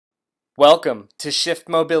Welcome to Shift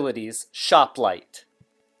Mobility's ShopLite.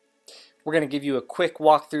 We're going to give you a quick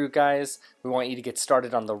walkthrough, guys. We want you to get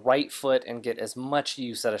started on the right foot and get as much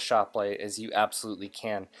use out of ShopLite as you absolutely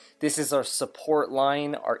can. This is our support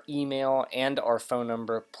line, our email, and our phone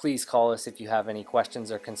number. Please call us if you have any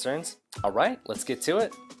questions or concerns. All right, let's get to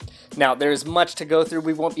it. Now, there's much to go through.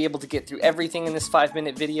 We won't be able to get through everything in this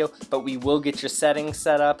 5-minute video, but we will get your settings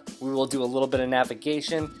set up. We will do a little bit of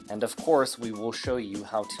navigation, and of course, we will show you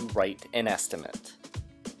how to write an estimate.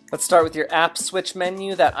 Let's start with your app switch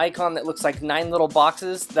menu. That icon that looks like 9 little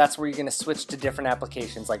boxes, that's where you're going to switch to different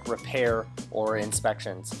applications like repair or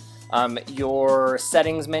inspections. Your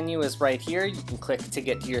settings menu is right here. You can click to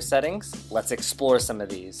get to your settings. Let's explore some of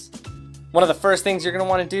these. One of the first things you're going to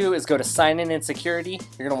want to do is go to sign in and security.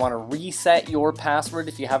 You're going to want to reset your password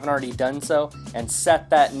if you haven't already done so and set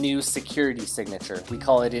that new security signature. We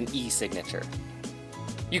call it an e-signature.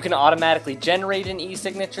 You can automatically generate an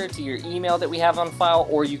e-signature to your email that we have on file,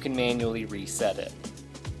 or you can manually reset it.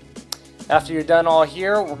 After you're done all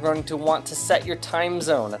here, we're going to want to set your time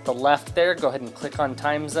zone. At the left there, go ahead and click on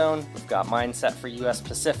time zone. We've got mine set for US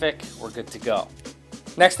Pacific. We're good to go.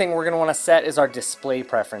 Next thing we're going to want to set is our display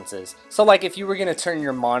preferences. So like if you were going to turn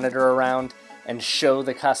your monitor around and show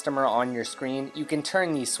the customer on your screen, you can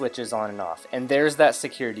turn these switches on and off. And there's that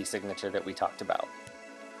security signature that we talked about.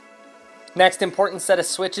 Next important set of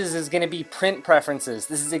switches is going to be print preferences.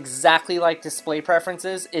 This is exactly like display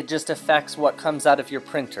preferences, it just affects what comes out of your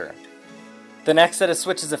printer. The next set of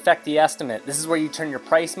switches affect the estimate. This is where you turn your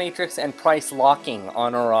price matrix and price locking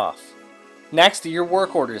on or off. Next are your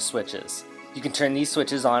work order switches. You can turn these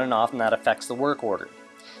switches on and off and that affects the work order.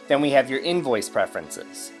 Then we have your invoice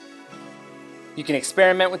preferences. You can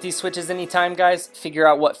experiment with these switches anytime, guys. Figure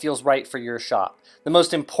out what feels right for your shop. The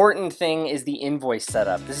most important thing is the invoice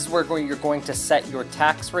setup. This is where you're going to set your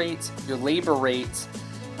tax rates, your labor rates,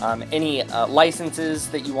 any licenses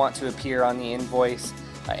that you want to appear on the invoice,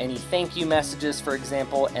 any thank you messages, for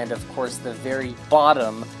example, and of course the very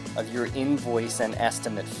bottom of your invoice and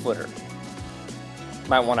estimate footer.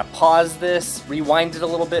 Might want to pause this, rewind it a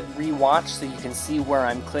little bit, rewatch so you can see where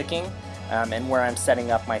I'm clicking and where I'm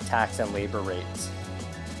setting up my tax and labor rates.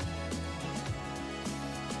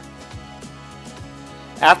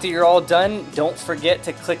 After you're all done, don't forget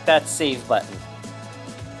to click that save button.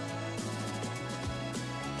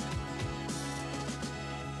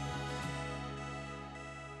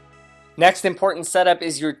 Next important setup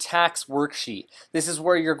is your tax worksheet. This is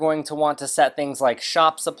where you're going to want to set things like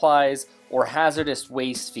shop supplies or hazardous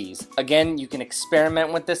waste fees. Again, you can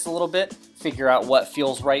experiment with this a little bit, figure out what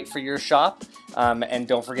feels right for your shop, and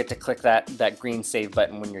don't forget to click that green save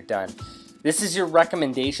button when you're done. This is your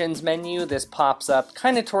recommendations menu. This pops up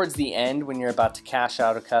kind of towards the end when you're about to cash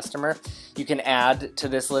out a customer. You can add to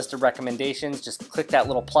this list of recommendations. Just click that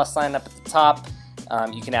little plus sign up at the top.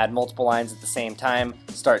 You can add multiple lines at the same time.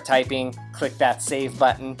 Start typing, click that save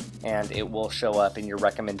button, and it will show up in your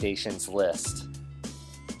recommendations list.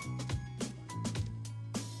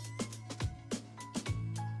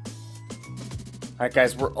 Alright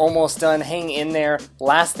guys, we're almost done. Hang in there.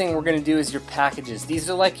 Last thing we're going to do is your packages.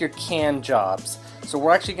 These are like your canned jobs. So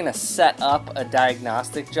we're actually going to set up a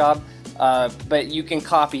diagnostic job, but you can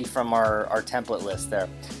copy from our template list there.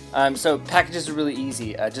 So packages are really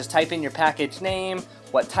easy. Just type in your package name,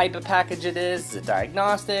 what type of package it is. Is it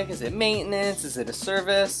diagnostic? Is it maintenance? Is it a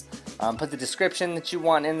service? Put the description that you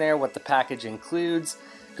want in there, what the package includes.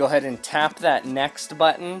 Go ahead and tap that next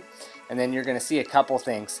button, and then you're going to see a couple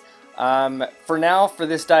things. For now, for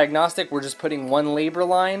this diagnostic, we're just putting one labor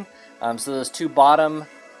line. So those two bottom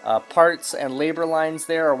parts and labor lines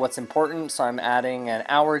there are what's important. So I'm adding an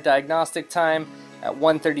hour diagnostic time at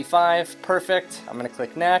 1:35. Perfect. I'm going to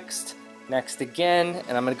click next, next again,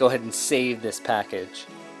 and I'm going to go ahead and save this package.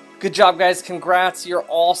 Good job, guys. Congrats. You're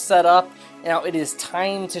all set up. Now it is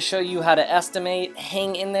time to show you how to estimate.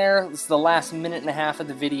 Hang in there. This is the last minute and a half of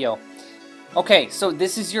the video. Okay, so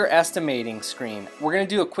this is your estimating screen. We're going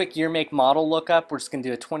to do a quick year, make, model lookup. We're just going to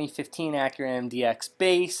do a 2015 Acura MDX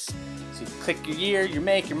base. So you click your year, your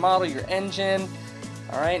make, your model, your engine.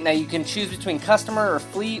 Alright, now you can choose between customer or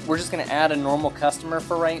fleet. We're just going to add a normal customer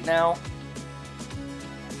for right now.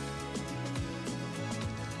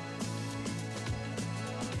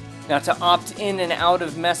 Now to opt in and out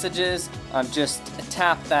of messages, just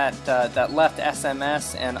tap that left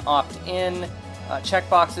SMS and opt in.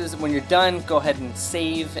 Checkboxes. When you're done, go ahead and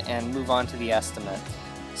save and move on to the estimate.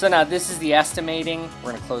 So now this is the estimating.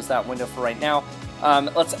 We're going to close that window for right now.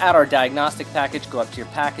 Let's add our diagnostic package. Go up to your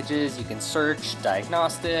packages. You can search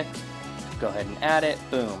diagnostic. Go ahead and add it.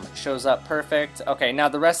 Boom. Shows up perfect. Okay, now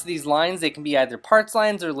the rest of these lines, they can be either parts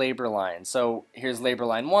lines or labor lines. So here's labor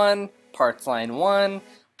line 1, parts line 1.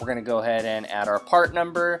 We're going to go ahead and add our part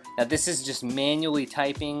number. Now this is just manually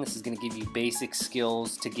typing. This is going to give you basic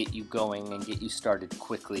skills to get you going and get you started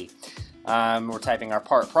quickly. We're typing our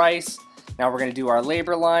part price. Now we're going to do our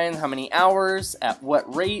labor line, how many hours, at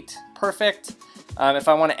what rate, perfect. If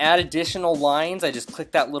I want to add additional lines, I just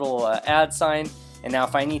click that little add sign. And now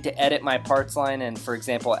if I need to edit my parts line and, for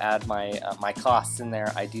example, add my costs in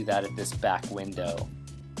there, I do that at this back window.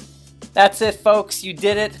 That's it, folks. You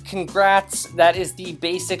did it. Congrats. That is the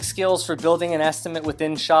basic skills for building an estimate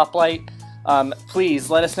within ShopLite. Please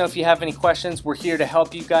let us know if you have any questions. We're here to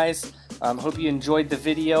help you guys. Hope you enjoyed the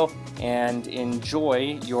video and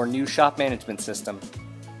enjoy your new shop management system.